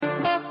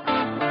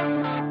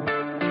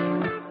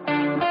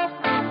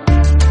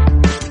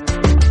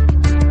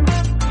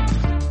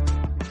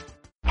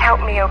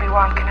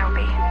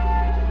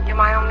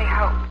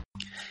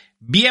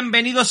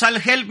Bienvenidos al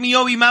Help Me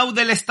Obi Mau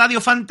del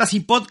Estadio Fantasy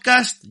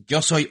Podcast.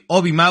 Yo soy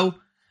Obi Mau,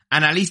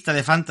 analista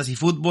de Fantasy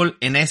Football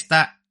en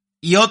esta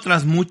y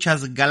otras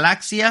muchas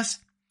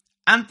galaxias.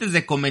 Antes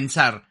de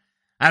comenzar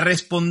a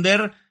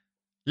responder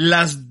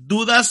las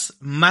dudas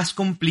más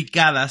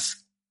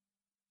complicadas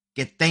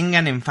que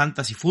tengan en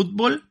Fantasy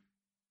Football,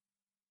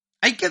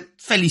 hay que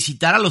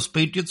felicitar a los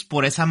Patriots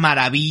por esa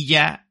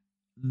maravilla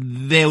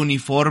de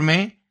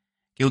uniforme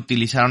que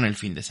utilizaron el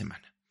fin de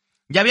semana.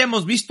 Ya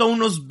habíamos visto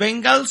unos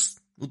Bengals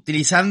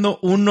utilizando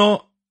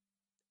uno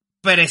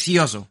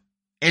precioso.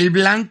 El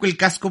blanco, el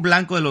casco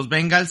blanco de los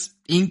Bengals,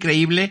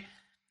 increíble.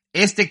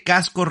 Este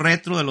casco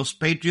retro de los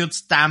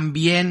Patriots,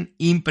 también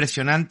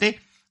impresionante.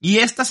 Y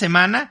esta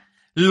semana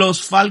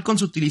los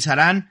Falcons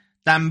utilizarán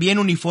también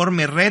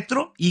uniforme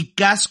retro y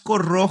casco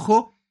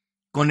rojo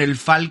con el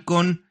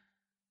Falcon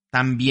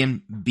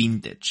también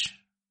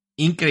vintage.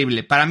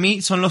 Increíble. Para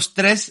mí son los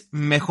 3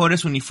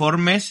 mejores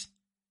uniformes,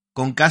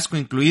 con casco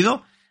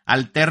incluido,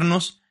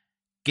 alternos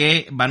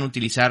que van a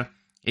utilizar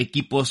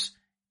equipos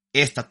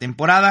esta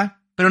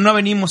temporada. Pero no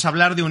venimos a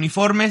hablar de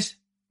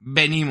uniformes,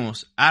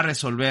 venimos a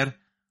resolver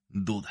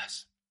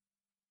dudas.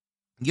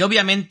 Y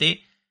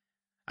obviamente,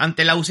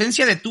 ante la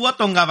ausencia de Tua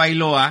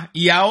Tagovailoa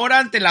y ahora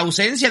ante la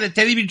ausencia de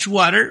Teddy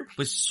Bridgewater,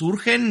 pues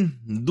surgen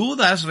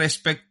dudas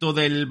respecto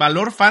del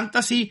valor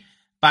fantasy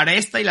para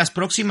esta y las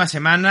próximas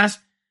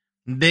semanas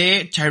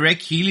de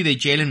Tyreek Hill y de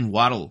Jalen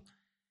Waddle.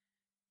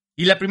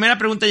 Y la primera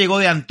pregunta llegó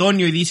de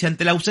Antonio y dice: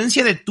 ante la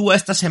ausencia de Tua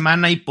esta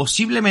semana y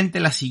posiblemente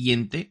la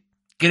siguiente,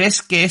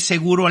 ¿crees que es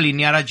seguro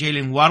alinear a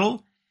Jalen Waddle?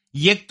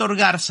 Y Héctor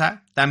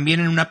Garza, también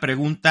en una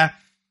pregunta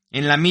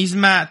en la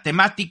misma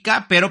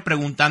temática, pero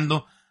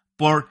preguntando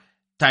por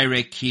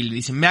Tyreek Hill.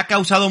 Dice: me ha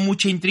causado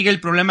mucha intriga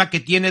el problema que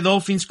tiene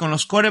Dolphins con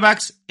los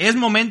quarterbacks. ¿Es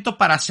momento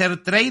para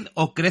hacer trade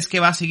o crees que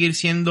va a seguir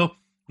siendo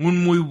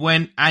un muy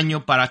buen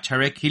año para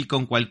Tyreek Hill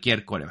con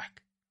cualquier quarterback?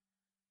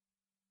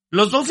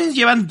 Los Dolphins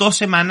llevan 2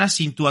 semanas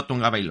sin Tua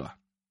Tagovailoa.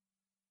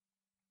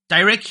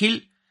 Tyreek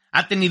Hill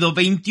ha tenido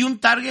 21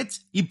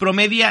 targets y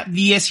promedia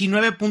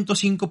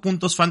 19.5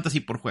 puntos fantasy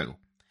por juego.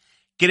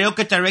 Creo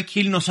que Tyreek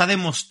Hill nos ha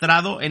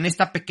demostrado en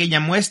esta pequeña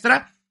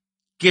muestra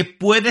que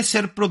puede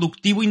ser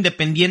productivo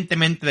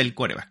independientemente del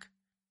quarterback.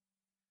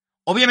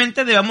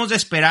 Obviamente debemos de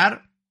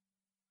esperar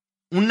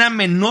una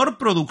menor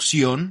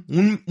producción,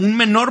 un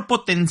menor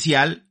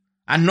potencial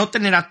al no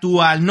tener a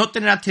Tua, al no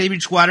tener a Teddy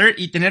Bridgewater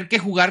y tener que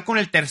jugar con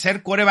el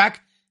tercer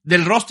quarterback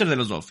del roster de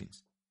los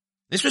Dolphins.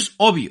 Eso es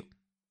obvio.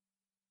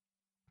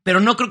 Pero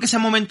no creo que sea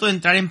momento de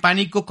entrar en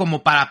pánico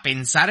como para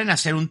pensar en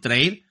hacer un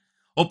trade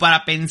o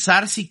para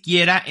pensar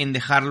siquiera en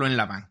dejarlo en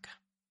la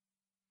banca.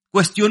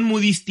 Cuestión muy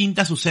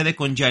distinta sucede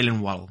con Jalen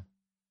Waddle.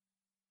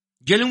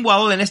 Jalen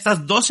Waddle en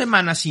estas 2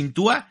 semanas sin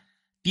Tua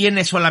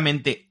tiene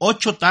solamente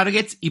 8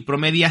 targets y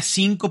promedia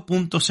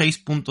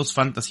 5.6 puntos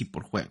fantasy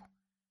por juego.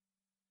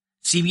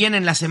 Si bien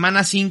en la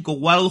semana 5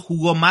 Waddle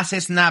jugó más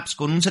snaps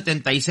con un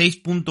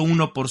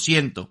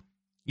 76.1%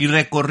 y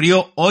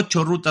recorrió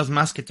 8 rutas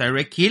más que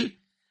Tyreek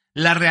Hill,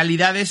 la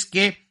realidad es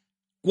que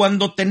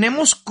cuando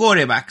tenemos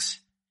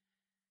quarterbacks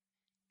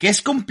que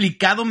es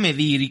complicado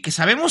medir y que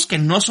sabemos que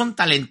no son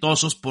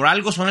talentosos, por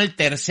algo son el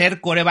tercer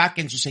quarterback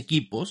en sus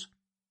equipos,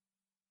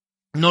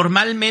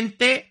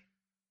 normalmente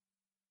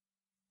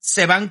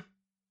se van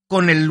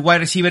con el wide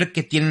receiver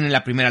que tienen en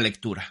la primera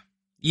lectura.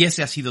 Y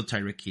ese ha sido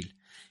Tyreek Hill.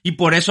 Y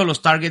por eso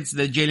los targets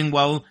de Jalen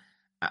Waddle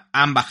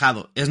han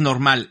bajado. Es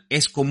normal,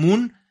 es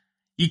común.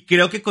 Y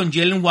creo que con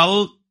Jalen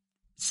Waddle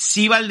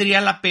sí valdría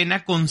la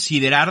pena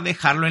considerar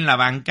dejarlo en la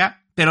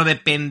banca, pero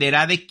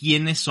dependerá de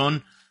quiénes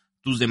son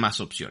tus demás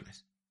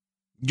opciones.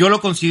 Yo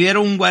lo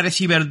considero un wide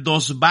receiver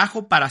 2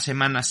 bajo para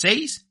semana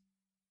 6,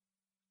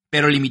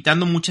 pero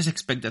limitando muchas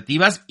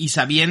expectativas y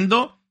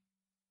sabiendo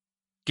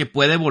que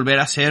puede volver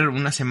a ser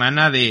una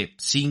semana de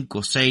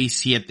 5, 6,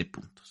 7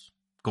 puntos.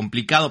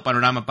 Complicado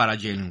panorama para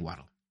Jalen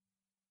Waddle.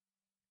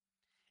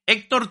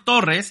 Héctor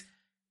Torres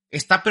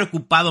está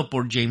preocupado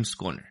por James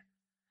Conner.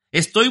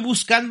 Estoy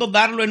buscando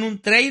darlo en un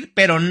trade,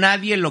 pero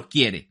nadie lo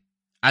quiere.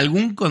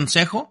 ¿Algún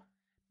consejo?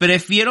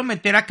 Prefiero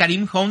meter a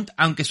Kareem Hunt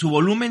aunque su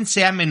volumen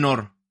sea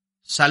menor.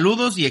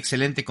 Saludos y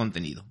excelente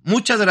contenido.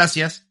 Muchas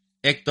gracias,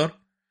 Héctor.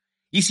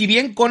 Y si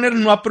bien Conner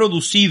no ha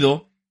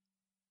producido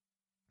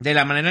de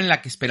la manera en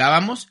la que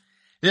esperábamos,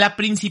 la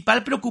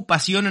principal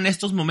preocupación en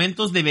estos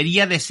momentos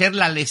debería de ser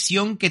la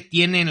lesión que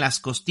tiene en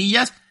las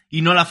costillas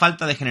y no la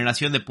falta de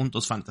generación de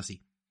puntos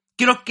fantasy.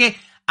 Creo que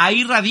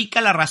ahí radica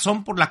la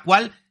razón por la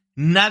cual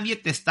nadie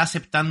te está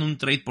aceptando un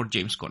trade por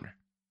James Conner.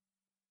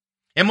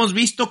 Hemos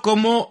visto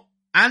cómo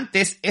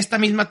antes, esta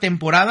misma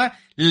temporada,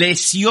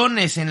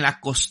 lesiones en la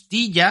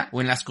costilla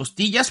o en las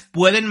costillas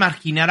pueden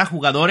marginar a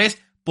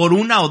jugadores por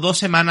 1 o 2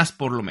 semanas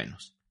por lo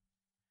menos.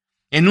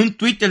 En un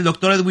tuit, el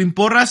doctor Edwin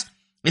Porras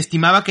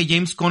estimaba que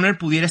James Conner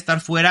pudiera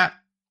estar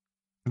fuera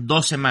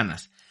 2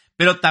 semanas,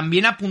 pero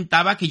también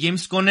apuntaba que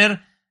James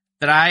Conner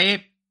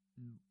trae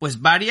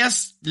pues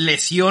varias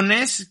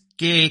lesiones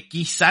que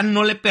quizá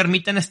no le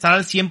permitan estar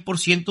al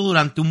 100%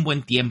 durante un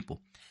buen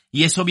tiempo.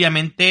 Y eso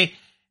obviamente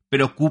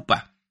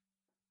preocupa.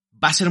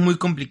 Va a ser muy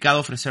complicado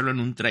ofrecerlo en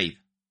un trade.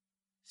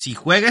 Si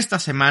juega esta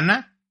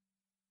semana,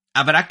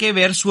 habrá que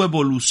ver su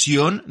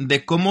evolución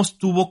de cómo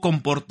estuvo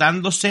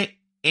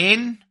comportándose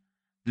en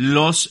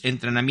los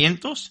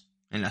entrenamientos,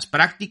 en las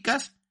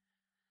prácticas.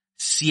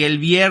 Si el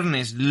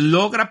viernes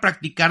logra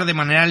practicar de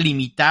manera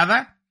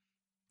limitada,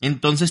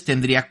 entonces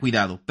tendría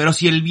cuidado. Pero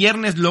si el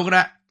viernes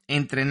logra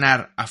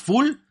entrenar a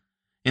full,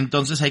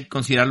 entonces hay que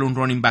considerarlo un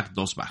running back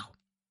 2 bajo.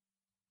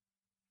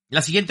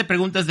 La siguiente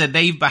pregunta es de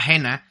Dave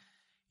Bajena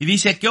y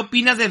dice, ¿qué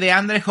opinas de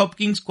DeAndre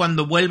Hopkins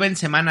cuando vuelva en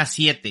semana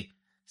 7?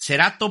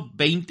 ¿Será top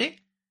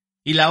 20?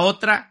 Y la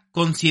otra,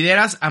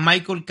 ¿consideras a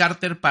Michael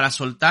Carter para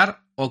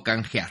soltar o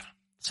canjear?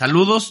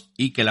 Saludos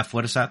y que la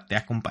fuerza te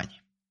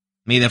acompañe.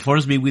 May the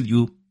force be with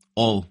you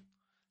all.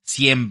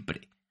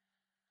 Siempre.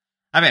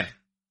 A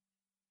ver,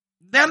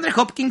 DeAndre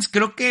Hopkins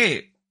creo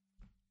que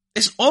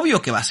es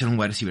obvio que va a ser un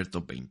wide receiver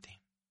top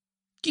 20.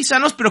 Quizá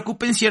nos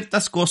preocupen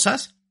ciertas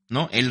cosas,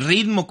 ¿no? El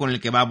ritmo con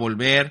el que va a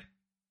volver.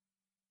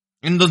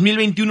 En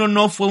 2021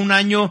 no fue un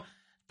año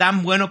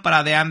tan bueno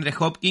para DeAndre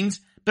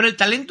Hopkins, pero el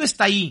talento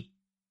está ahí.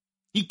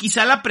 Y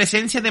quizá la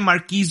presencia de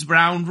Marquise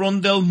Brown,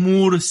 Rondale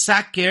Moore,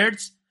 Zach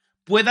Ertz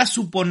pueda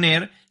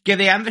suponer que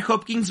DeAndre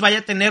Hopkins vaya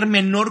a tener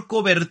menor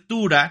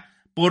cobertura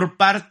por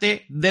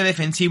parte de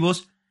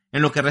defensivos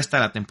en lo que resta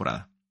de la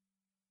temporada.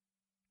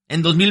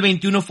 En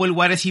 2021 fue el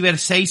wide receiver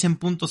 6 en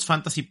puntos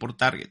fantasy por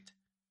target.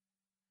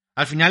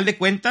 Al final de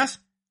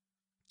cuentas,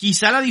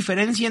 quizá la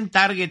diferencia en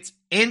targets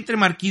entre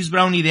Marquise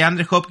Brown y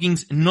DeAndre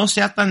Hopkins no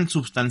sea tan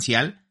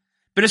sustancial,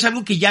 pero es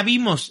algo que ya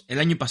vimos el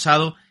año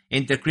pasado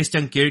entre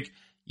Christian Kirk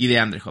y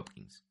DeAndre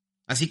Hopkins.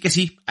 Así que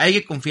sí, hay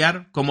que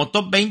confiar. Como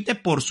top 20,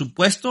 por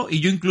supuesto, y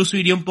yo incluso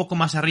iría un poco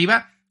más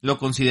arriba, lo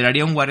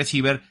consideraría un wide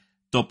receiver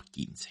top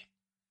 15.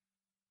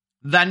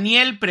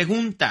 Daniel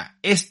pregunta,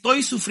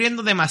 ¿estoy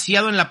sufriendo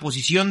demasiado en la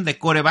posición de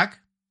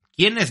quarterback?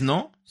 ¿Quiénes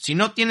no? Si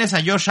no tienes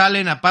a Josh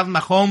Allen, a Pat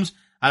Mahomes,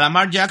 a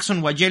Lamar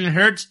Jackson o a Jalen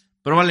Hurts,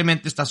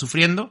 probablemente estás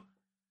sufriendo.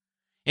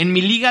 En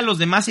mi liga los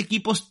demás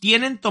equipos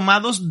tienen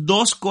tomados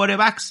 2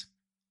 quarterbacks,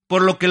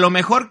 por lo que lo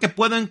mejor que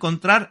puedo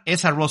encontrar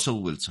es a Russell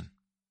Wilson.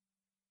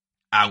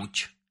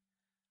 Ouch.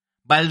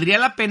 ¿Valdría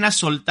la pena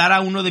soltar a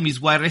uno de mis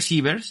wide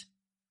receivers?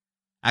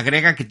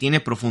 Agrega que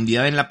tiene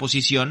profundidad en la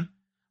posición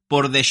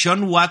por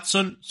Deshaun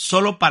Watson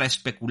solo para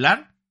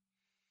especular.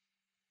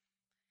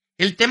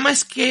 El tema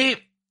es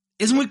que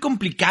es muy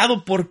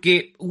complicado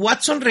porque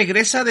Watson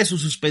regresa de su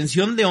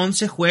suspensión de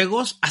 11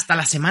 juegos hasta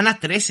la semana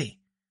 13.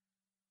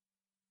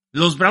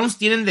 Los Browns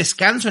tienen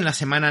descanso en la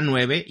semana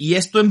 9 y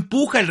esto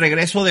empuja el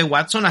regreso de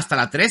Watson hasta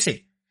la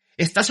 13.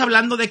 Estás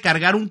hablando de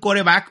cargar un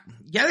quarterback,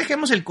 ya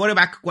dejemos el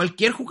quarterback,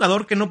 cualquier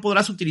jugador que no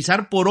podrás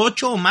utilizar por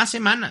 8 o más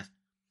semanas.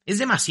 Es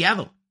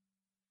demasiado.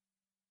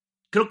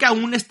 Creo que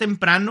aún es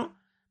temprano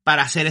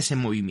para hacer ese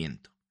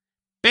movimiento.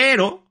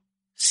 Pero,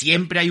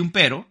 siempre hay un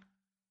pero,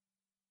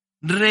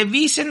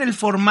 revisen el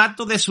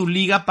formato de su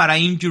liga para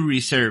Injury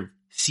Reserve,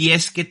 si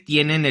es que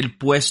tienen el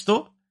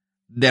puesto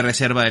de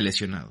reserva de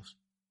lesionados.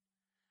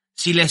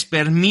 Si les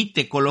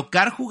permite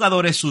colocar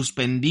jugadores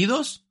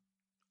suspendidos,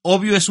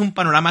 obvio es un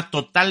panorama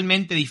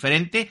totalmente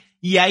diferente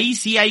y ahí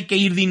sí hay que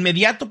ir de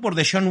inmediato por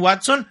Deshaun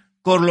Watson,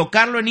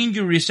 colocarlo en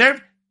Injury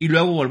Reserve y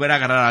luego volver a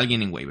agarrar a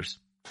alguien en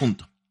waivers.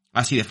 Punto.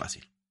 Así de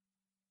fácil.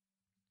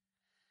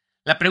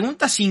 La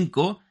pregunta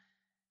 5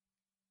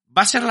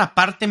 va a ser la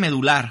parte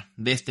medular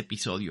de este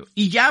episodio.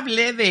 Y ya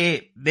hablé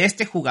de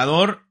este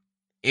jugador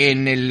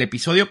en el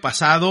episodio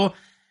pasado,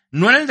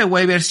 no en el de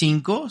Waiver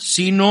 5,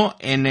 sino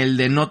en el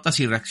de notas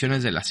y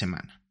reacciones de la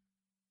semana.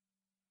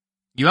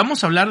 Y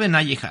vamos a hablar de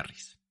Najee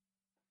Harris.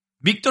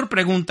 Víctor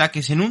pregunta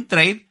que si en un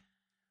trade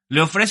le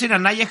ofrecen a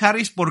Najee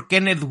Harris por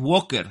Kenneth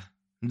Walker,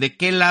 ¿de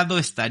qué lado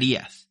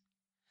estarías?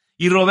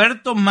 Y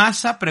Roberto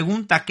Massa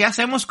pregunta, ¿qué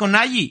hacemos con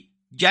Najee?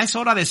 ¿Ya es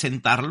hora de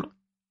sentarlo?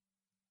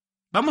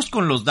 Vamos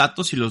con los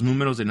datos y los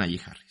números de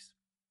Najee Harris.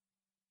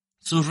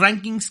 Sus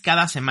rankings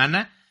cada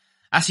semana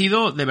ha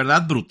sido de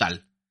verdad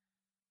brutal.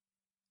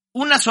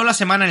 Una sola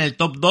semana en el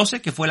top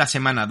 12, que fue la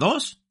semana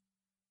 2.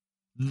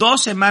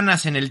 2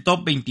 semanas en el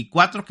top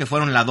 24, que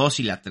fueron la 2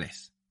 y la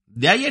 3.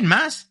 De ahí en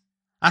más,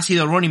 ha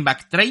sido running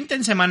back 30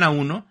 en semana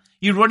 1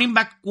 y running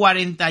back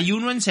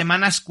 41 en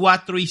semanas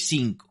 4 y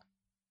 5.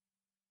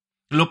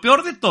 Lo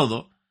peor de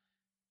todo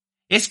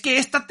es que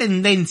esta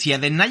tendencia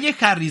de Najee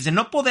Harris de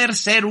no poder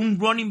ser un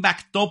running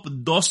back top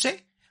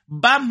 12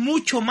 va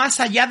mucho más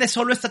allá de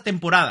solo esta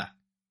temporada.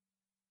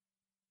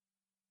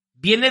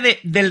 Viene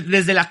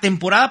desde la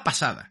temporada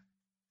pasada.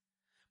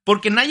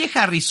 Porque Najee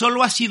Harris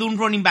solo ha sido un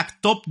running back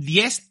top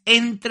 10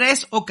 en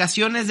 3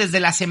 ocasiones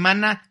desde la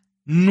semana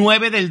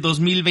 9 del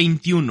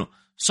 2021.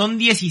 Son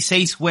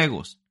 16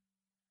 juegos.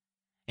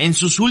 En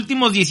sus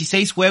últimos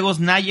 16 juegos,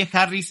 Najee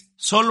Harris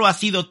solo ha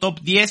sido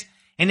top 10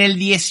 en el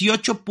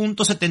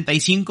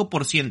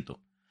 18.75%.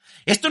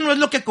 Esto no es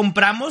lo que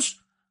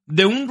compramos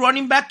de un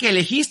running back que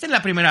elegiste en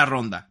la primera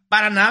ronda.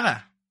 Para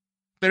nada.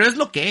 Pero es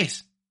lo que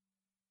es.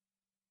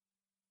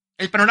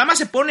 El panorama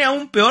se pone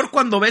aún peor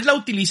cuando ves la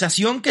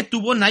utilización que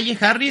tuvo Najee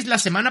Harris la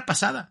semana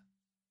pasada.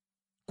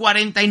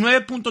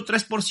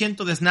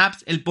 49.3% de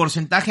snaps, el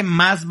porcentaje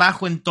más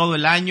bajo en todo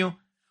el año.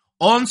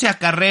 11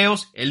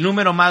 acarreos, el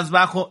número más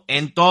bajo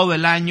en todo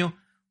el año,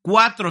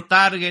 4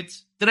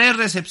 targets, 3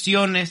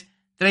 recepciones,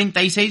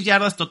 36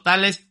 yardas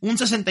totales, un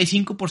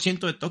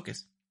 65% de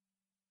toques.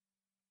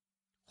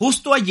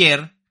 Justo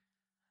ayer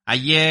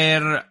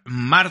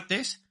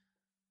martes,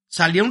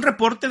 salió un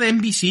reporte de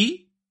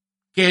NBC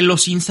que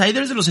los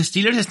insiders de los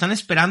Steelers están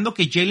esperando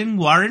que Jaylen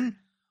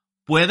Warren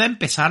pueda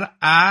empezar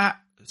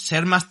a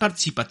ser más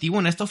participativo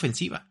en esta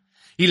ofensiva.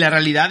 Y la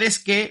realidad es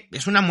que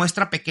es una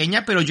muestra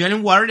pequeña, pero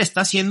Jaylen Warren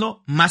está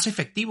siendo más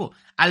efectivo,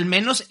 al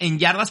menos en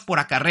yardas por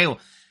acarreo.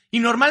 Y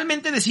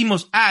normalmente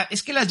decimos,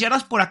 es que las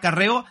yardas por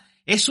acarreo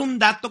es un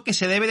dato que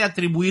se debe de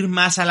atribuir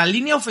más a la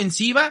línea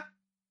ofensiva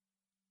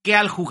que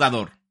al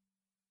jugador.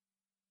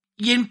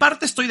 Y en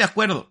parte estoy de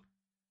acuerdo.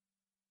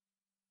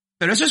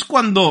 Pero eso es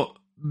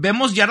cuando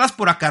vemos yardas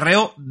por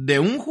acarreo de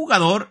un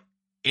jugador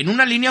en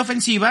una línea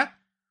ofensiva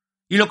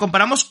y lo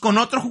comparamos con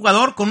otro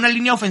jugador con una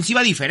línea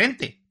ofensiva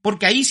diferente,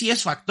 porque ahí sí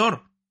es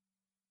factor.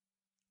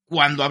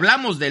 Cuando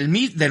hablamos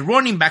de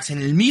running backs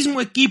en el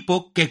mismo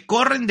equipo que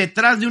corren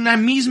detrás de una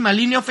misma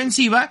línea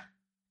ofensiva,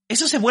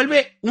 eso se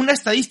vuelve una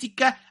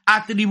estadística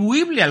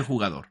atribuible al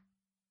jugador.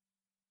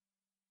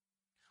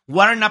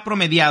 Warren ha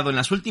promediado en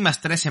las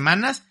últimas 3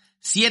 semanas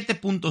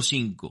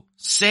 7.5,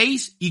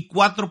 6 y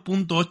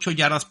 4.8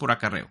 yardas por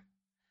acarreo.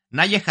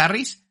 Najee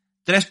Harris,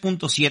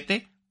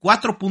 3.7,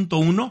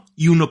 4.1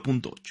 y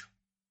 1.8.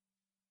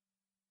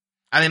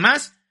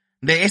 Además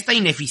de esta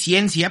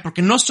ineficiencia,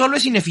 porque no solo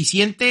es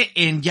ineficiente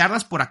en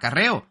yardas por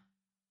acarreo,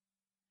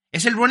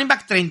 es el running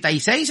back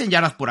 36 en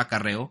yardas por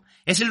acarreo,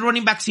 es el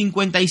running back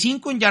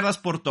 55 en yardas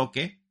por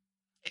toque,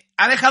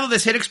 ha dejado de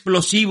ser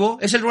explosivo,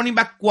 es el running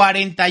back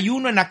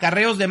 41 en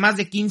acarreos de más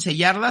de 15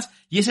 yardas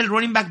y es el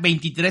running back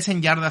 23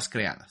 en yardas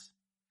creadas.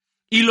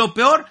 Y lo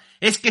peor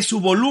es que su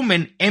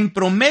volumen en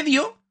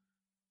promedio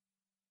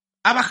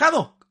ha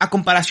bajado a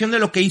comparación de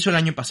lo que hizo el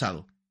año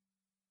pasado.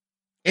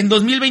 En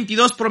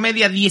 2022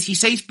 promedia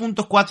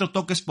 16.4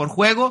 toques por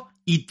juego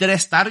y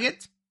 3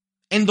 targets.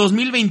 En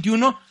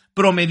 2021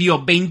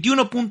 promedió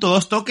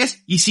 21.2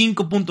 toques y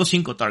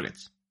 5.5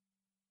 targets.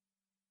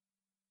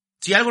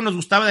 Si algo nos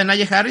gustaba de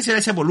Najee Harris era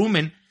ese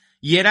volumen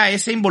y era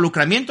ese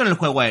involucramiento en el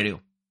juego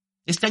aéreo.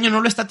 Este año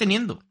no lo está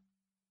teniendo.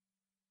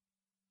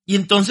 Y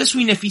entonces su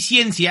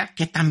ineficiencia,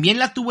 que también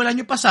la tuvo el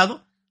año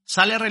pasado,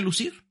 sale a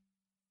relucir.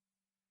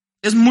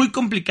 Es muy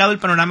complicado el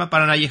panorama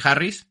para Najee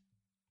Harris.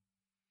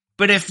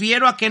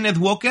 Prefiero a Kenneth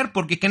Walker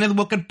porque Kenneth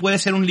Walker puede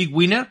ser un league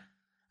winner.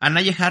 A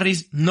Najee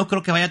Harris no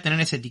creo que vaya a tener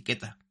esa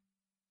etiqueta.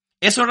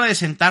 ¿Es hora de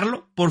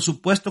sentarlo? Por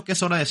supuesto que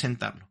es hora de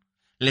sentarlo.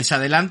 Les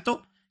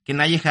adelanto que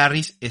Najee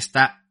Harris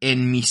está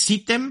en mi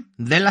sitem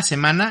de la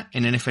semana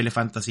en NFL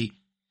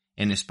Fantasy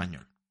en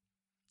español.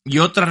 Y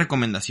otra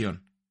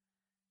recomendación.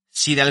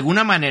 Si de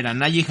alguna manera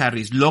Najee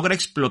Harris logra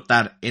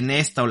explotar en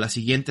esta o la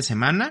siguiente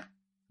semana,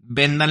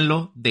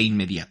 véndanlo de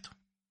inmediato.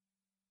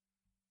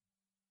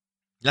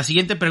 La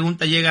siguiente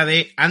pregunta llega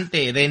de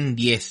Ante Eden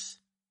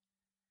 10.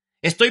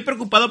 Estoy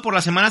preocupado por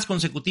las semanas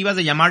consecutivas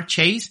de Ja'Marr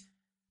Chase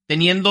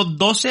teniendo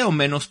 12 o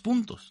menos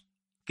puntos.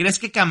 ¿Crees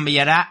que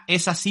cambiará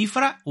esa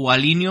cifra o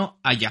alineo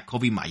a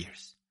Jakobi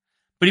Meyers?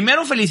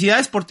 Primero,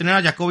 felicidades por tener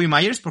a Jakobi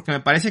Meyers porque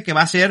me parece que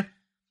va a ser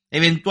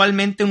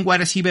eventualmente un wide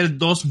receiver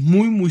 2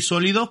 muy muy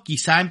sólido,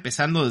 quizá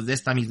empezando desde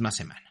esta misma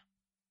semana.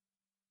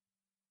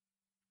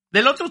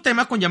 Del otro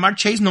tema con Ja'Marr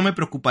Chase no me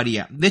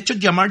preocuparía. De hecho,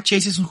 Ja'Marr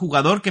Chase es un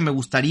jugador que me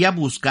gustaría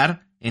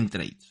buscar en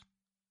trades.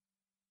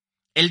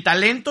 El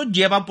talento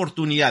lleva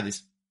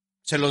oportunidades.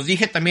 Se los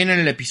dije también en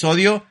el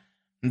episodio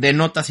de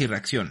notas y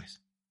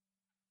reacciones.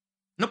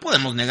 No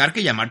podemos negar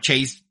que Ja'Marr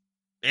Chase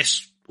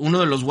es uno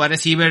de los wide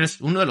receivers,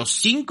 uno de los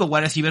 5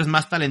 wide receivers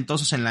más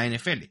talentosos en la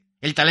NFL.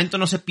 El talento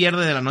no se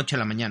pierde de la noche a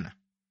la mañana,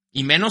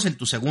 y menos en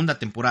tu segunda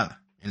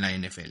temporada en la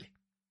NFL.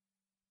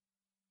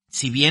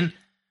 Si bien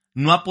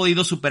no ha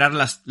podido superar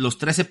los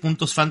 13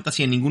 puntos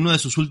fantasy en ninguno de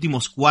sus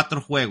últimos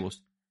 4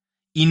 juegos,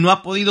 y no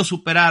ha podido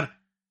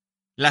superar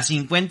las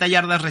 50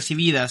 yardas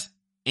recibidas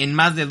en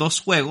más de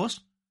 2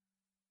 juegos,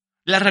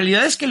 la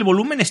realidad es que el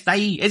volumen está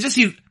ahí. Es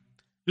decir,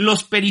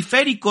 los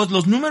periféricos,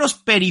 los números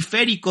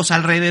periféricos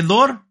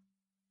alrededor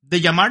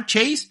de Ja'Marr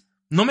Chase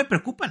no me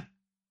preocupan.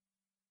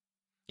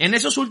 En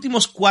esos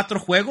últimos 4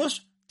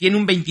 juegos tiene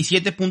un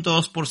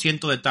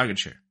 27.2% de target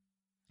share.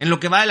 En lo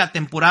que va de la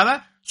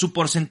temporada, su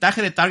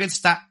porcentaje de target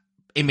está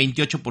en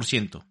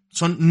 28%.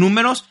 Son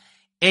números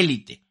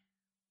élite.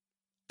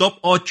 Top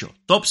 8,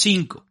 top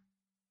 5.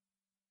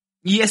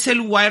 Y es el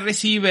wide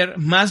receiver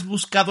más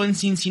buscado en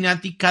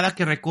Cincinnati cada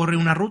que recorre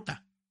una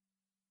ruta.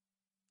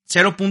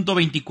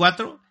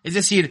 0.24, es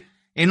decir,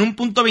 en un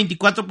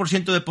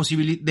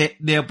 0.24%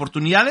 de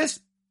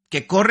oportunidades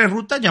que corre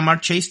ruta,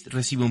 Ja'Marr Chase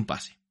recibe un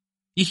pase.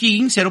 Y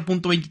Higgins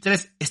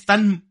 0.23,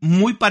 están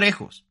muy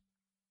parejos.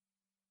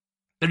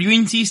 Pero yo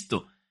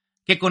insisto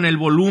que con el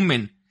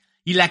volumen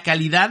y la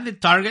calidad de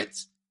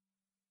targets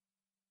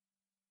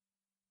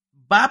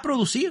va a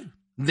producir.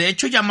 De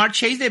hecho, Ja'Marr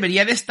Chase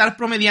debería de estar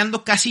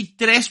promediando casi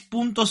 3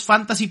 puntos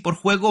fantasy por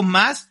juego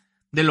más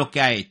de lo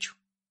que ha hecho.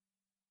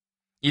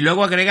 Y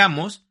luego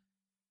agregamos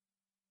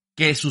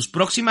que sus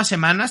próximas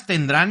semanas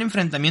tendrán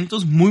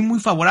enfrentamientos muy, muy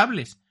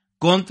favorables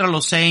contra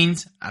los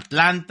Saints,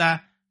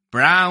 Atlanta,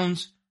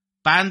 Browns,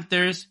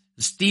 Panthers,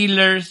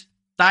 Steelers,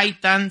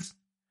 Titans.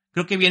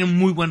 Creo que viene un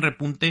muy buen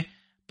repunte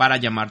para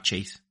Ja'Marr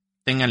Chase.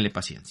 Ténganle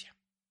paciencia.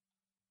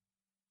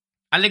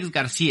 Alex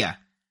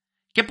García,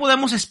 ¿qué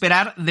podemos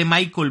esperar de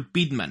Michael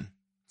Pittman?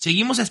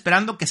 ¿Seguimos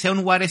esperando que sea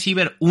un wide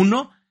receiver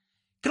 1?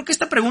 Creo que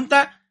esta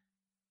pregunta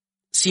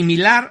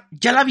similar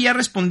ya la había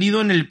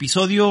respondido en el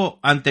episodio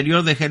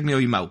anterior de Help Me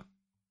Obi Mau.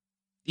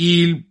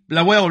 Y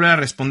la voy a volver a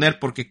responder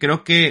porque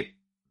creo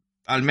que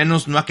al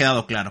menos no ha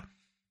quedado claro.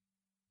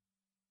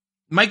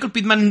 Michael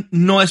Pittman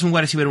no es un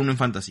wide receiver 1 en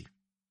fantasy.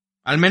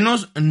 Al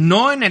menos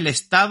no en el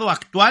estado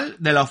actual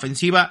de la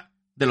ofensiva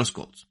de los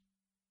Colts.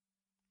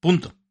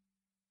 Punto.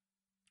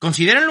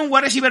 Considérenlo un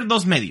wide receiver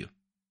 2 medio.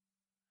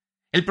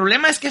 El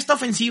problema es que esta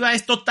ofensiva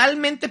es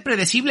totalmente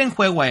predecible en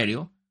juego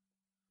aéreo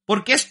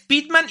porque es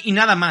Pittman y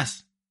nada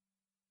más.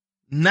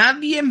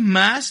 Nadie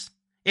más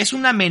es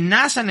una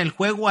amenaza en el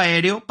juego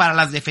aéreo para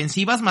las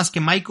defensivas más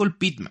que Michael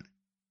Pittman.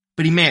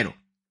 Primero.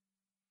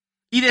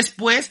 Y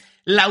después,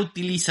 la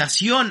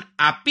utilización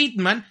a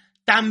Pittman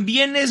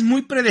también es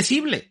muy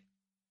predecible.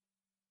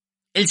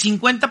 El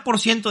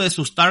 50% de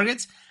sus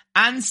targets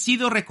han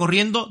sido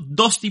recorriendo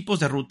dos tipos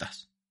de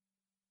rutas.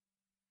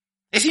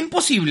 Es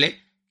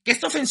imposible que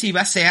esta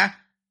ofensiva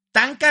sea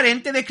tan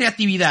carente de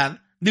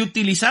creatividad de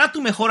utilizar a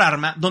tu mejor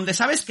arma, donde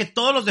sabes que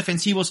todos los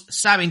defensivos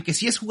saben que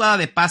si es jugada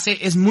de pase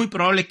es muy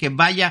probable que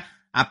vaya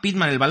a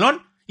Pittman el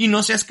balón y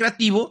no seas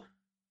creativo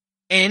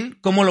en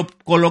cómo lo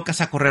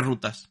colocas a correr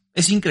rutas.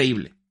 Es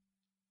increíble.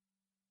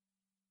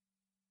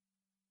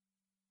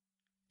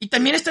 Y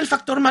también está el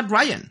factor Matt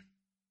Ryan.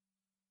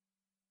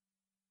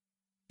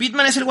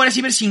 Pittman es el wide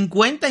receiver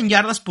 50 en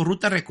yardas por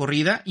ruta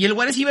recorrida y el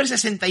wide receiver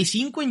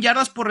 65 en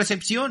yardas por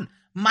recepción.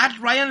 Matt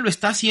Ryan lo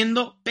está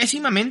haciendo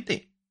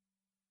pésimamente.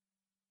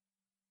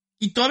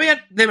 Y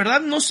todavía, de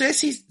verdad, no sé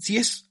si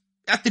es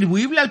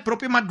atribuible al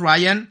propio Matt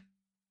Ryan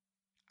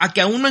a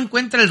que aún no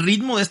encuentra el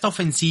ritmo de esta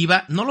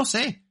ofensiva. No lo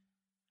sé.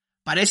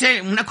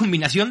 Parece una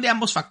combinación de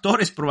ambos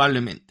factores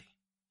probablemente.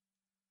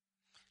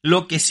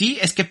 Lo que sí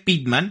es que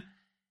Pittman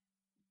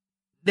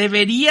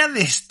debería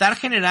de estar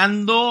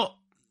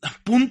generando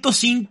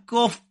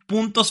 0.5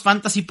 puntos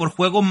fantasy por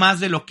juego más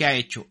de lo que ha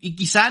hecho. Y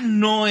quizá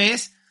no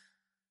es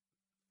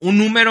un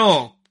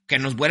número que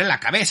nos vuele la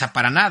cabeza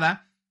para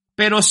nada,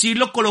 pero sí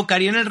lo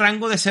colocaría en el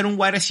rango de ser un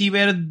wide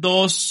receiver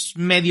 2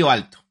 medio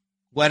alto.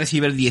 Wide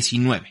receiver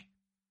 19.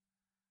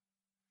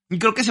 Y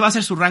creo que ese va a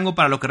ser su rango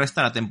para lo que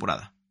resta de la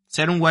temporada.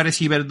 Ser un wide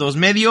receiver 2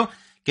 medio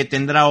que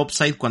tendrá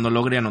upside cuando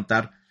logre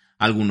anotar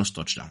algunos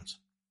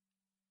touchdowns.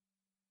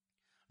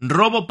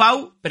 Robo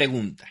Pau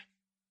pregunta: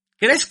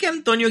 ¿crees que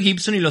Antonio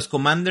Gibson y los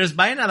Commanders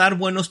vayan a dar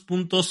buenos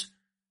puntos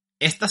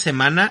esta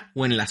semana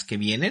o en las que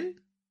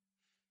vienen?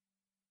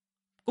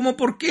 ¿Cómo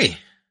por qué?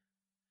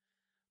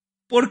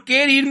 ¿Por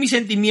qué herir mis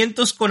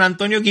sentimientos con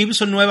Antonio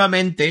Gibson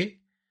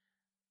nuevamente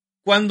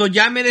cuando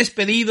ya me he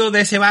despedido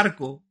de ese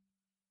barco?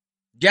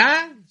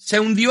 Ya se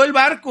hundió el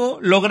barco,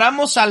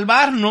 logramos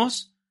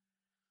salvarnos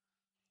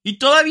y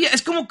todavía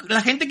es como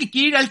la gente que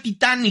quiere ir al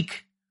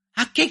Titanic.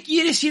 ¿A qué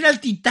quieres ir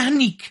al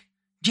Titanic?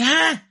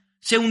 Ya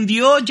se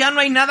hundió, ya no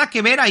hay nada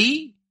que ver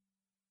ahí.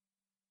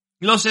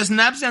 Los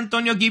snaps de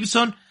Antonio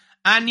Gibson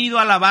han ido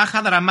a la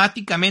baja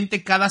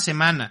dramáticamente cada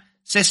semana.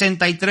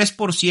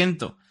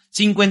 63%,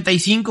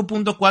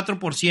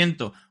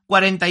 55.4%,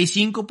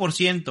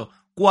 45%,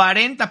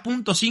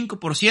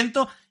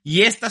 40.5%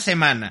 y esta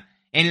semana,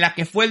 en la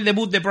que fue el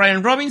debut de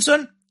Brian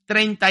Robinson,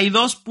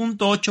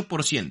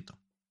 32.8%.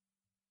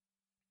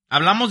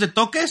 ¿Hablamos de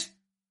toques?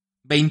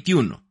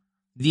 21,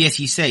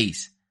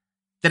 16,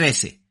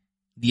 13,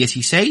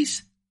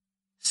 16,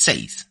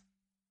 6.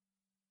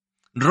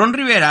 Ron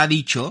Rivera ha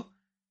dicho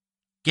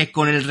que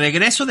con el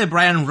regreso de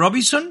Brian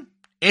Robinson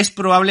es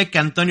probable que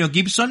Antonio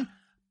Gibson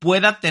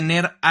pueda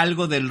tener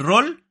algo del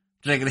rol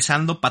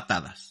regresando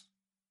patadas.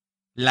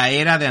 La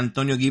era de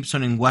Antonio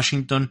Gibson en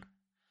Washington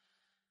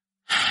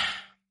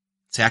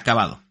se ha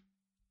acabado.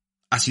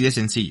 Así de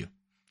sencillo.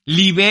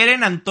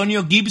 Liberen a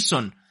Antonio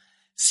Gibson.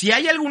 Si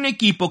hay algún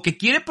equipo que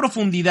quiere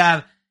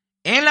profundidad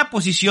en la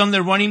posición de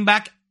running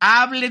back,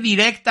 hable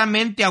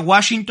directamente a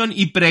Washington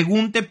y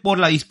pregunte por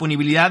la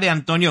disponibilidad de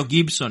Antonio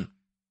Gibson.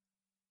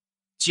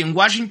 Si en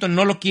Washington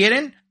no lo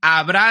quieren,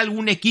 habrá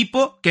algún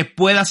equipo que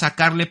pueda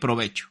sacarle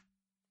provecho.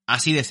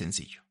 Así de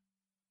sencillo.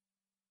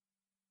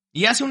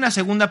 Y hace una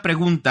segunda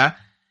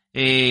pregunta,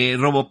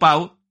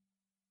 Robopau.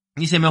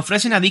 Dice: me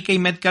ofrecen a DK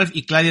Metcalf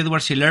y Clyde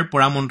Edwards-Helaire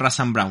por Amon-Ra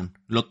St. Brown.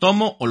 ¿Lo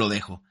tomo o lo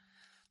dejo?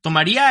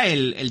 Tomaría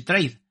el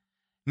trade.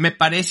 Me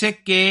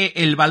parece que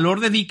el valor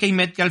de DK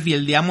Metcalf y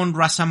el de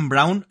Amon-Ra St.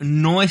 Brown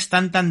no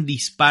están tan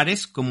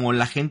dispares como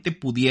la gente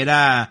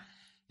pudiera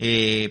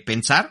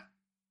pensar.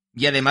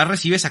 Y además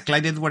recibes a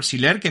Clyde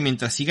Edwards-Helaire, que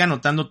mientras siga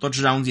anotando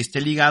touchdowns y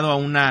esté ligado a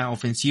una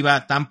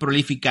ofensiva tan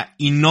prolífica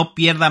y no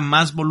pierda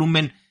más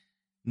volumen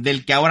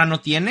del que ahora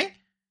no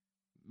tiene,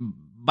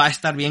 va a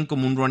estar bien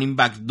como un running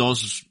back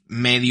 2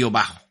 medio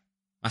bajo.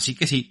 Así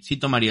que sí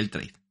tomaría el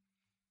trade.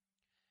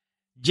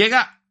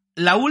 Llega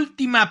la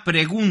última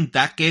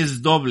pregunta, que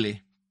es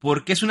doble,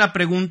 porque es una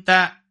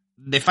pregunta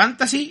de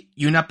fantasy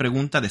y una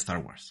pregunta de Star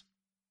Wars.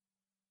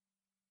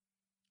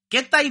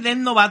 ¿Qué tight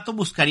end novato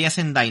buscarías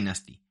en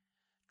Dynasty?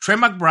 ¿Trey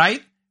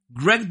McBride,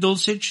 Greg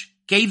Dulcich,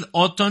 Cade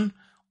Otton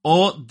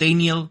o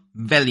Daniel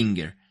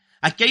Bellinger?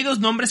 Aquí hay dos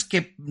nombres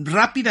que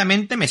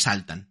rápidamente me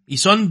saltan, y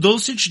son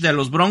Dulcich de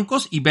los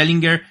Broncos y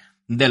Bellinger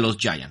de los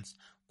Giants.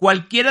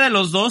 Cualquiera de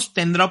los dos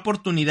tendrá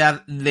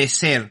oportunidad de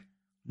ser,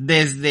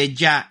 desde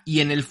ya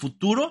y en el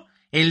futuro,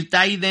 el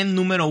tight end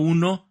número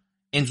 1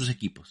 en sus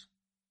equipos.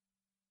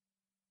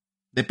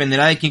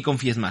 Dependerá de quién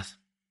confíes más.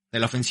 De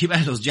la ofensiva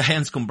de los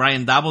Giants con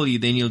Brian Daboll y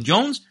Daniel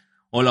Jones,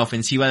 o la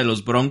ofensiva de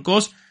los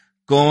Broncos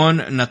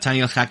con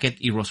Nathaniel Hackett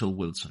y Russell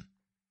Wilson.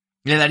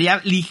 Le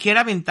daría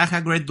ligera ventaja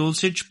a Greg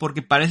Dulcich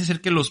porque parece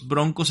ser que los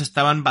Broncos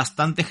estaban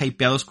bastante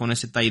hypeados con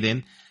ese tight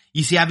end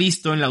y se ha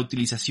visto en la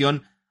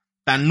utilización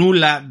tan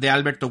nula de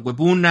Albert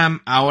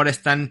Okwuegbunam. Ahora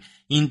están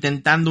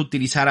intentando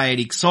utilizar a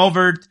Eric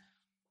Saubert.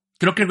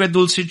 Creo que Greg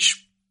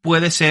Dulcich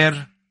puede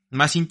ser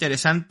más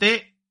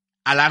interesante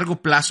a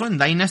largo plazo en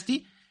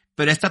Dynasty,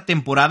 pero esta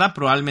temporada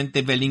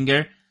probablemente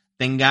Bellinger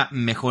tenga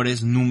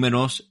mejores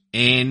números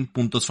en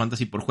puntos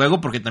fantasy por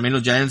juego, porque también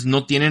los Giants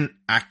no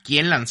tienen a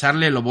quién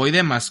lanzarle el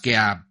ovoide más que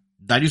a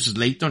Darius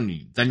Slayton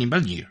y Daniel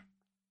Bellinger.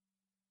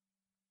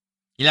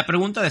 Y la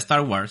pregunta de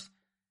Star Wars,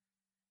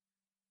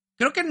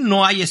 creo que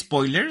no hay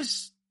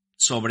spoilers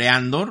sobre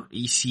Andor,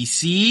 y si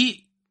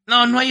sí,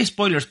 no hay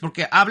spoilers,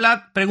 porque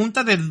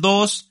pregunta de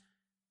dos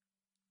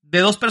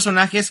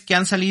personajes que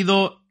han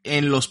salido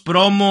en los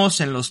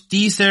promos, en los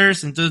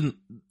teasers, entonces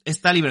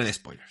está libre de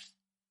spoilers.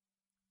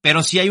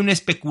 Pero sí hay una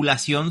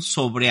especulación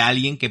sobre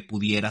alguien que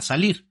pudiera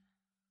salir.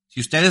 Si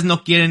ustedes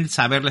no quieren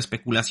saber la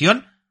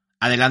especulación,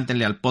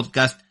 adelántenle al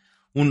podcast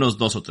unos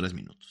 2 o 3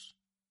 minutos.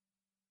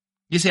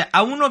 Dice,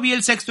 aún no vi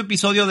el 6º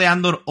episodio de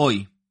Andor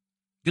hoy.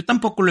 Yo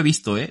tampoco lo he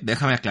visto,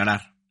 déjame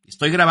aclarar.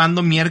 Estoy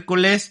grabando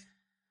miércoles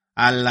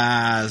a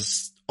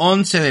las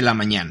 11 de la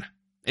mañana.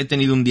 He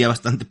tenido un día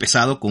bastante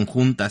pesado con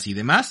juntas y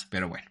demás,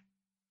 pero bueno.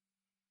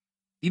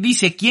 Y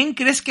dice, ¿quién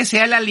crees que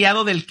sea el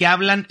aliado del que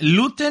hablan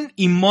Luten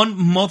y Mon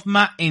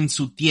Mothma en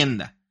su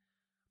tienda?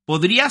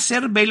 ¿Podría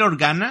ser Bail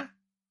Organa?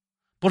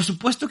 Por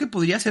supuesto que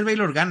podría ser Bail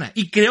Organa.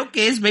 Y creo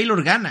que es Bail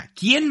Organa.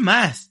 ¿Quién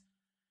más?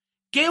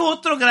 ¿Qué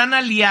otro gran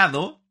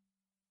aliado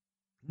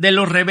de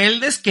los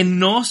rebeldes que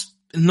no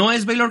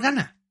es Bail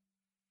Organa?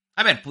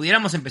 A ver,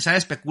 pudiéramos empezar a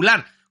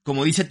especular.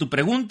 Como dice tu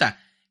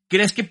pregunta,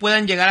 ¿crees que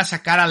puedan llegar a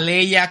sacar a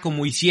Leia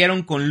como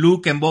hicieron con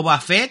Luke en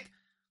Boba Fett?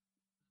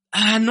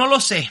 No lo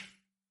sé.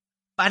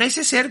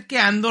 Parece ser que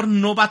Andor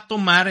no va a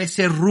tomar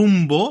ese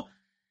rumbo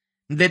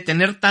de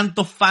tener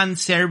tanto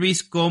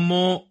fanservice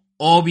como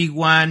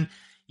Obi-Wan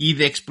y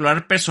de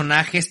explorar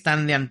personajes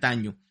tan de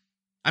antaño.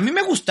 A mí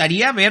me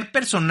gustaría ver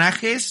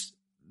personajes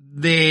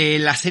de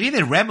la serie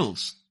de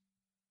Rebels.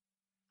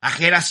 A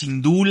Hera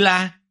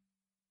Syndulla,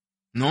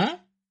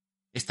 ¿no?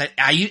 Está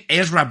ahí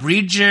Ezra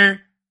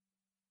Bridger.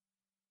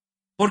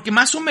 Porque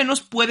más o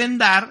menos pueden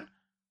dar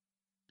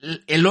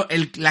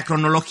la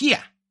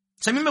cronología.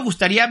 O sea, a mí me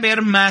gustaría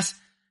ver más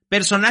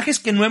personajes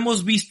que no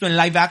hemos visto en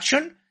live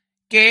action,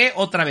 que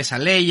otra vez a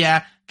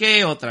Leia,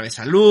 que otra vez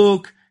a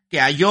Luke, que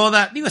a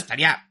Yoda. Digo,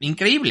 estaría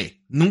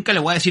increíble. Nunca le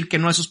voy a decir que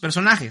no a esos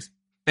personajes.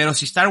 Pero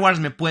si Star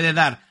Wars me puede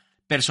dar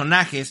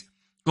personajes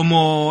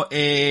como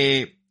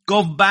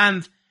Cobb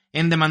Vanth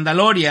en The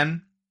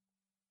Mandalorian,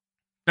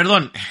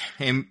 perdón,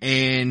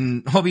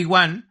 en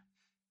Obi-Wan.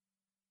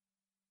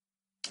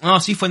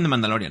 No, sí fue en The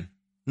Mandalorian.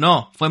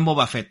 No, fue en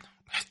Boba Fett.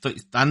 Estoy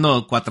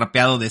estando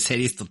cuatrapeado de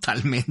series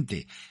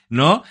totalmente,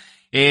 ¿no?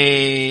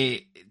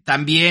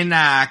 También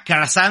a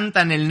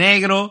Krrsantan el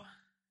negro,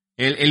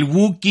 el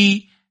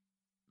Wookiee,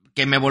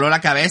 que me voló la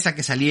cabeza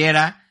que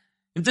saliera.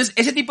 Entonces,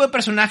 ese tipo de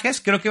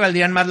personajes creo que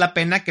valdrían más la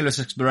pena que los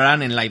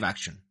exploraran en live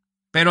action.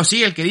 Pero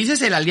sí, el que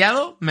dices el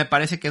aliado, me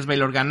parece que es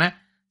Bail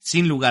Organa,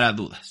 sin lugar a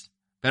dudas.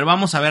 Pero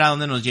vamos a ver a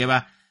dónde nos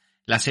lleva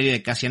la serie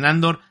de Cassian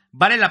Andor.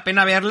 Vale la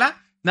pena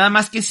verla, nada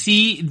más que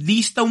sí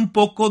dista un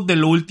poco de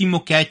lo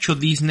último que ha hecho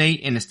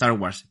Disney en Star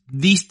Wars.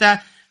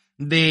 Dista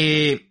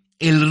de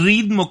el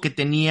ritmo que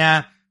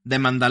tenía The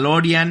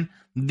Mandalorian,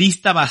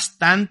 dista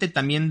bastante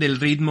también del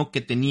ritmo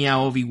que tenía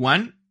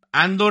Obi-Wan.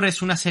 Andor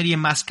es una serie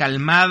más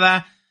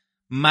calmada,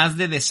 más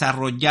de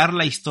desarrollar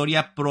la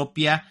historia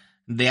propia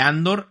de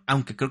Andor,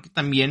 aunque creo que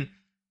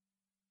también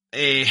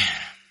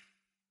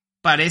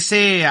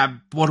parece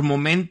por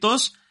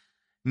momentos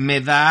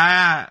me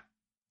da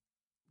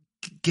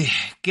que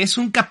es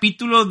un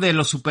capítulo de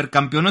los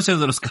supercampeones o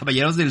de los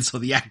caballeros del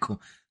Zodiaco.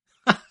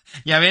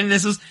 Ya ven, de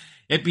esos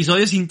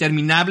episodios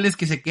interminables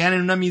que se quedan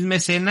en una misma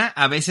escena,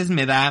 a veces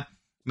me da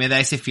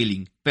ese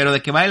feeling. Pero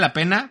de que vale la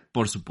pena,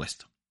 por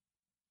supuesto.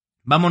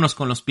 Vámonos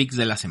con los picks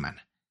de la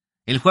semana.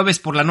 El jueves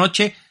por la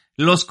noche,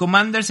 los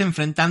Commanders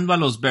enfrentando a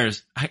los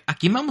Bears. ¿A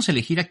quién vamos a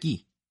elegir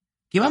aquí?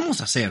 ¿Qué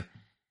vamos a hacer?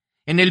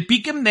 En el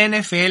pick'em de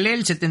NFL,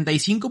 el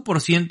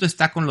 75%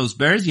 está con los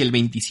Bears y el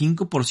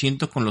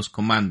 25% con los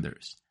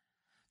Commanders.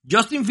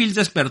 Justin Fields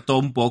despertó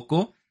un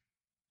poco.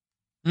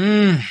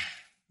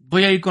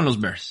 Voy a ir con los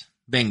Bears.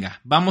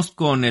 Venga, vamos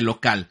con el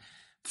local.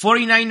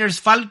 49ers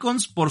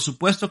Falcons, por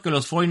supuesto que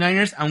los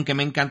 49ers, aunque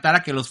me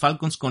encantara que los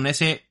Falcons con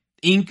ese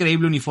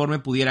increíble uniforme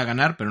pudiera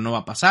ganar, pero no va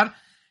a pasar.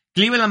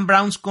 Cleveland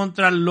Browns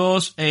contra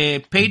los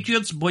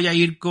Patriots, voy a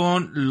ir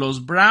con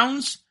los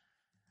Browns,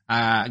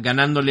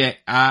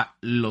 ganándole a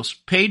los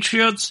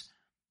Patriots.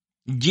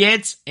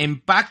 Jets en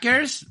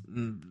Packers,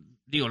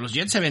 digo, los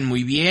Jets se ven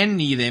muy bien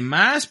y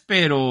demás,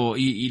 pero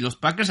y los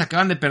Packers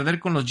acaban de perder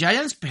con los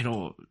Giants,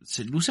 pero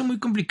se luce muy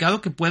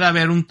complicado que pueda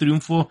haber un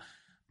triunfo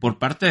por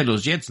parte de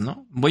los Jets,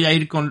 ¿no? Voy a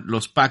ir con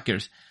los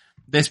Packers.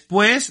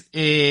 Después,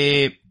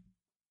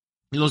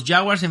 los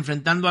Jaguars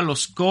enfrentando a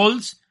los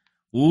Colts.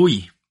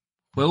 Uy,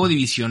 juego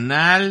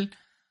divisional.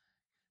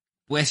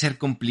 Puede ser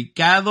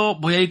complicado.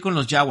 Voy a ir con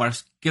los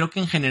Jaguars. Creo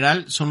que en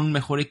general son un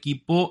mejor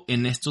equipo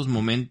en estos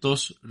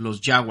momentos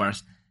los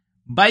Jaguars.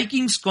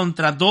 Vikings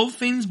contra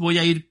Dolphins. Voy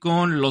a ir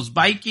con los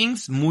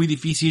Vikings. Muy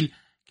difícil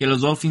que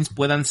los Dolphins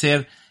puedan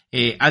ser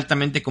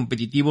altamente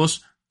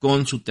competitivos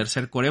con su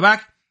tercer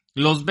quarterback.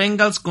 Los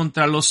Bengals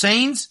contra los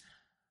Saints.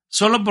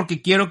 Solo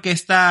porque quiero que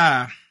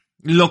esta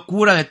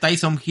locura de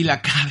Tyson Hill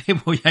acabe,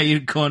 voy a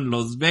ir con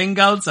los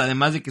Bengals.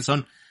 Además de que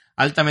son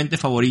altamente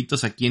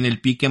favoritos aquí en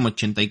el Pick'em,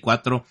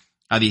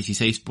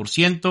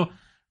 84-16%.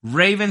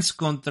 Ravens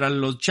contra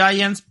los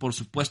Giants. Por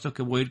supuesto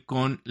que voy a ir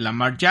con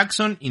Lamar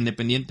Jackson,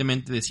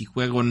 independientemente de si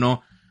juego o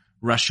no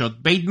Rashad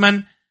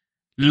Bateman.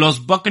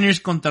 Los Buccaneers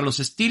contra los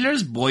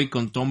Steelers. Voy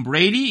con Tom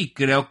Brady y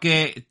creo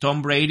que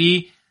Tom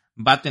Brady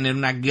va a tener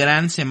una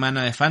gran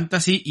semana de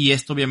fantasy y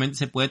esto obviamente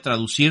se puede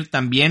traducir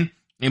también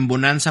en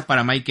bonanza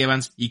para Mike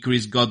Evans y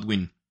Chris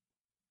Godwin.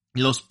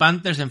 Los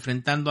Panthers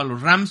enfrentando a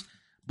los Rams.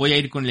 Voy a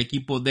ir con el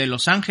equipo de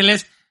Los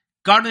Ángeles.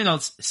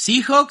 Cardinals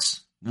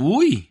Seahawks.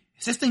 Uy,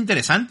 ese está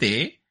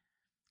interesante, ¿eh?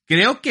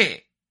 Creo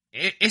que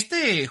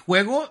este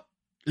juego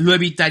lo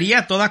evitaría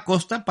a toda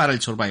costa para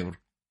el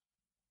Survivor.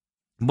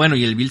 Bueno,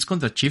 y el Bills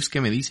contra Chiefs,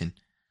 ¿qué me dicen?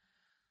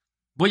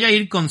 Voy a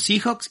ir con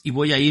Seahawks y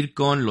voy a ir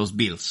con los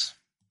Bills.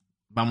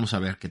 Vamos a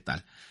ver qué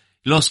tal.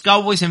 Los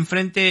Cowboys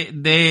enfrente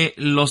de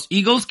los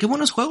Eagles. Qué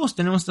buenos juegos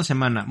tenemos esta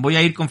semana. Voy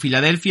a ir con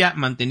Filadelfia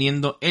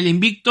manteniendo el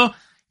invicto.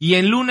 Y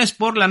el lunes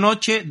por la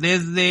noche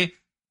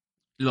desde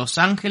Los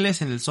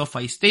Ángeles en el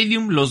SoFi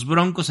Stadium. Los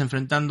Broncos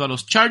enfrentando a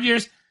los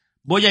Chargers.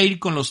 Voy a ir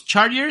con los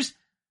Chargers.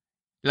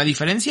 La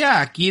diferencia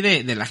aquí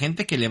de la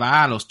gente que le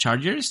va a los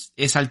Chargers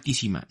es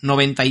altísima.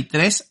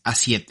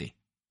 93-7.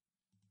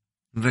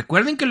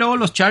 Recuerden que luego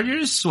los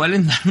Chargers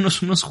suelen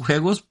darnos unos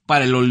juegos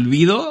para el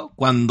olvido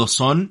cuando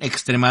son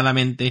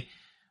extremadamente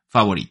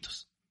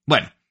favoritos.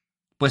 Bueno,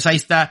 pues ahí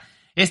está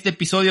este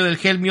episodio del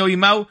Help Me Obi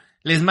Mau.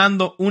 Les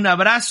mando un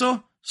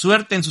abrazo,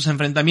 suerte en sus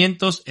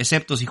enfrentamientos,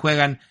 excepto si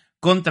juegan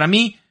contra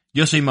mí.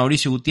 Yo soy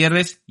Mauricio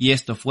Gutiérrez y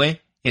esto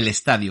fue el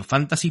Estadio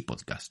Fantasy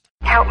Podcast.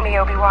 Help me,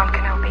 Obi-Wan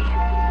Kenobi.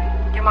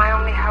 You're my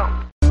only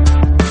hope.